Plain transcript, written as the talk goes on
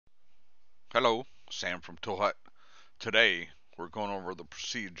Hello, Sam from Tool Hut. Today we're going over the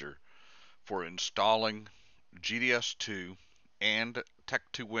procedure for installing GDS2 and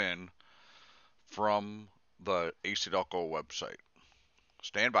Tech2Win from the AcDelco website.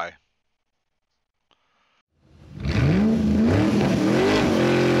 Stand by.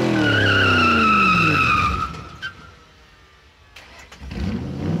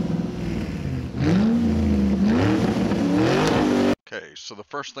 Okay, so the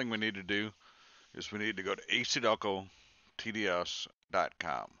first thing we need to do is we need to go to acdelcotds.com.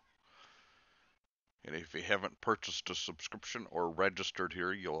 And if you haven't purchased a subscription or registered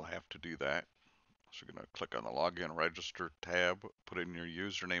here, you'll have to do that. So you're going to click on the Login Register tab, put in your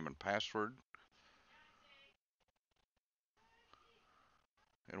username and password.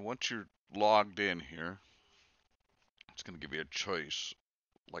 And once you're logged in here, it's going to give you a choice.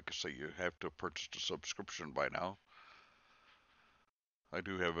 Like I say, you have to purchase a subscription by now. I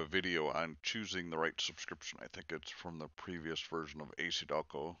do have a video on choosing the right subscription. I think it's from the previous version of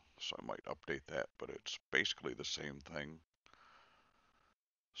AcDelco, so I might update that, but it's basically the same thing.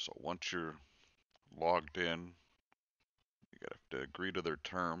 So once you're logged in, you have to agree to their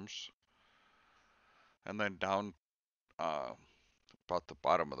terms. And then down about the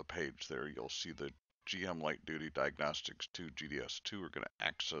bottom of the page there, you'll see the GM Light Duty Diagnostics 2 GDS2. We're going to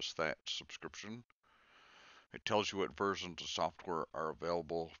access that subscription. It tells you what versions of software are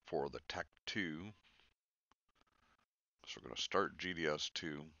available for the Tech 2. So we're going to start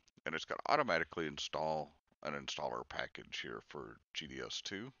GDS2, and it's going to automatically install an installer package here for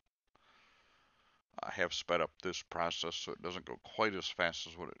GDS2. I have sped up this process so it doesn't go quite as fast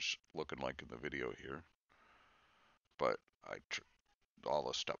as what it's looking like in the video here, but all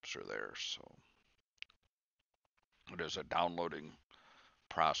the steps are there, so it is a downloading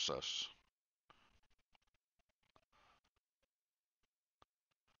process.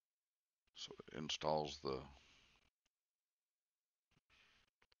 So it installs the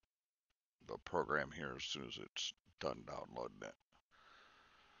program here as soon as it's done downloading it.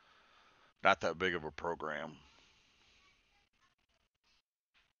 Not that big of a program.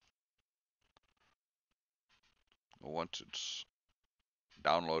 Once it's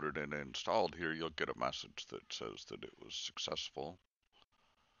downloaded and installed here, you'll get a message that says that it was successful.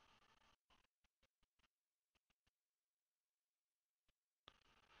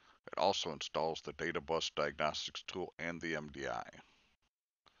 It also installs the data bus diagnostics tool and the MDI.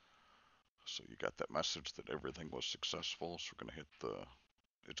 So you got that message that everything was successful. So we're going to hit the,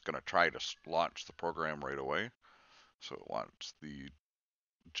 it's going to try to launch the program right away. So it wants the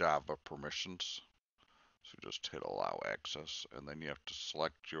Java permissions. So just hit allow access, and then you have to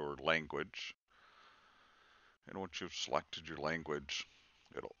select your language. And once you've selected your language,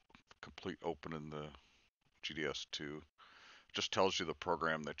 it'll complete open in the GDS2. It just tells you the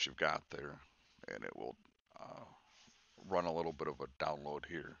program that you've got there, and it will run a little bit of a download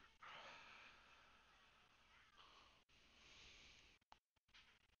here.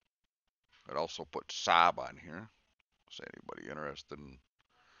 It also puts SOB on here. So anybody interested in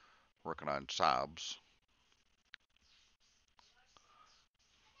working on SOBs.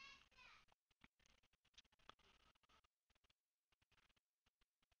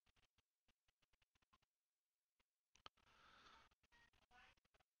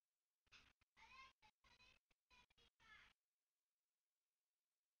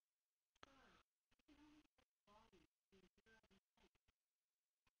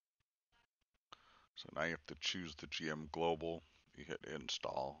 So now you have to choose the GM Global. You hit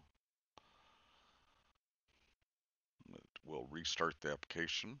install. It will restart the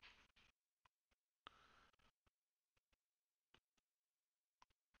application.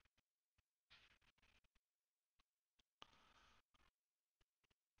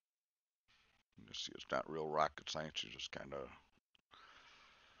 You see, it's not real rocket science. You just kind of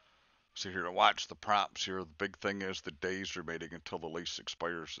sit here to watch the prompts here. The big thing is the days remaining until the lease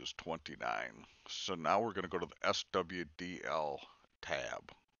expires is 29. So now we're going to go to the SWDL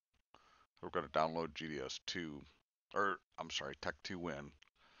tab. We're going to download GDS2, or I'm sorry, Tech2Win.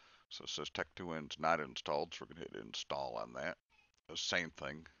 So it says Tech2Win's not installed, so we're going to hit install on that. The same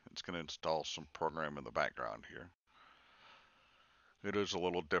thing. It's going to install some program in the background here. It is a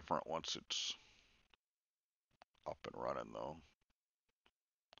little different once it's up and running though.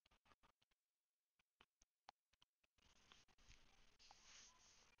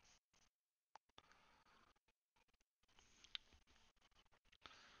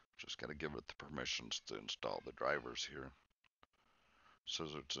 Just got to give it the permissions to install the drivers here. It says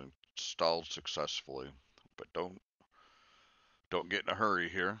it's installed successfully, but don't get in a hurry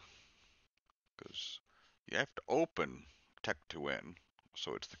here, because you have to open Tech2Win.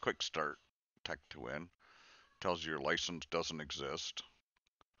 So it's the quick start. Tech2Win. Tells you your license doesn't exist.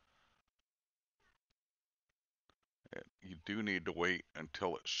 You do need to wait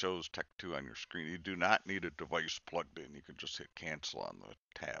until it shows Tech2 on your screen. You do not need a device plugged in. You can just hit cancel on the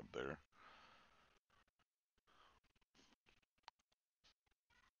tab there.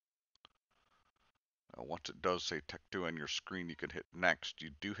 Once it does say Tech2 on your screen, you can hit next. You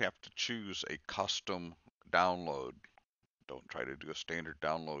do have to choose a custom download. Don't try to do a standard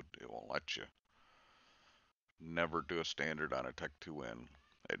download. It won't let you. Never do a standard on a Tech2Win.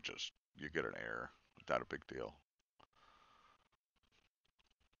 You get an error. Not a big deal.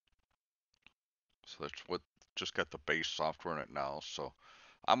 So that's what, just got the base software in it now. So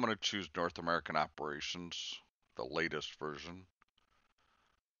I'm going to choose North American Operations, the latest version.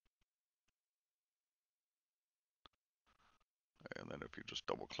 And then if you just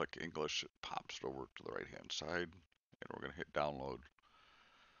double click English, it pops it over to the right hand side. And we're going to hit download.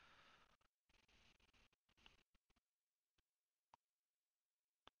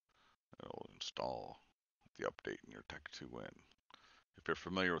 It'll install the update in your Tech2Win. If you're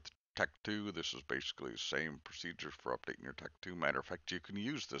familiar with Tech2, this is basically the same procedure for updating your Tech2. Matter of fact, you can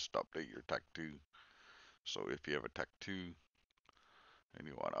use this to update your Tech2. So if you have a Tech2 and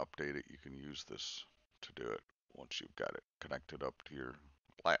you want to update it, you can use this to do it once you've got it connected up to your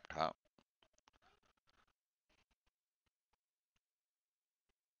laptop.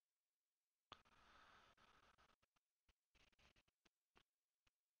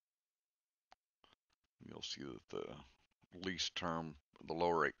 You'll see that the lease term, the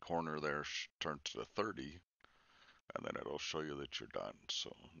lower right corner there, turns to 30, and then it'll show you that you're done.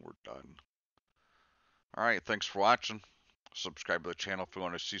 So we're done. All right, thanks for watching. Subscribe to the channel if you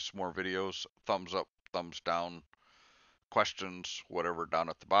want to see some more videos. Thumbs up, thumbs down, questions, whatever down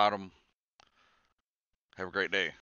at the bottom. Have a great day.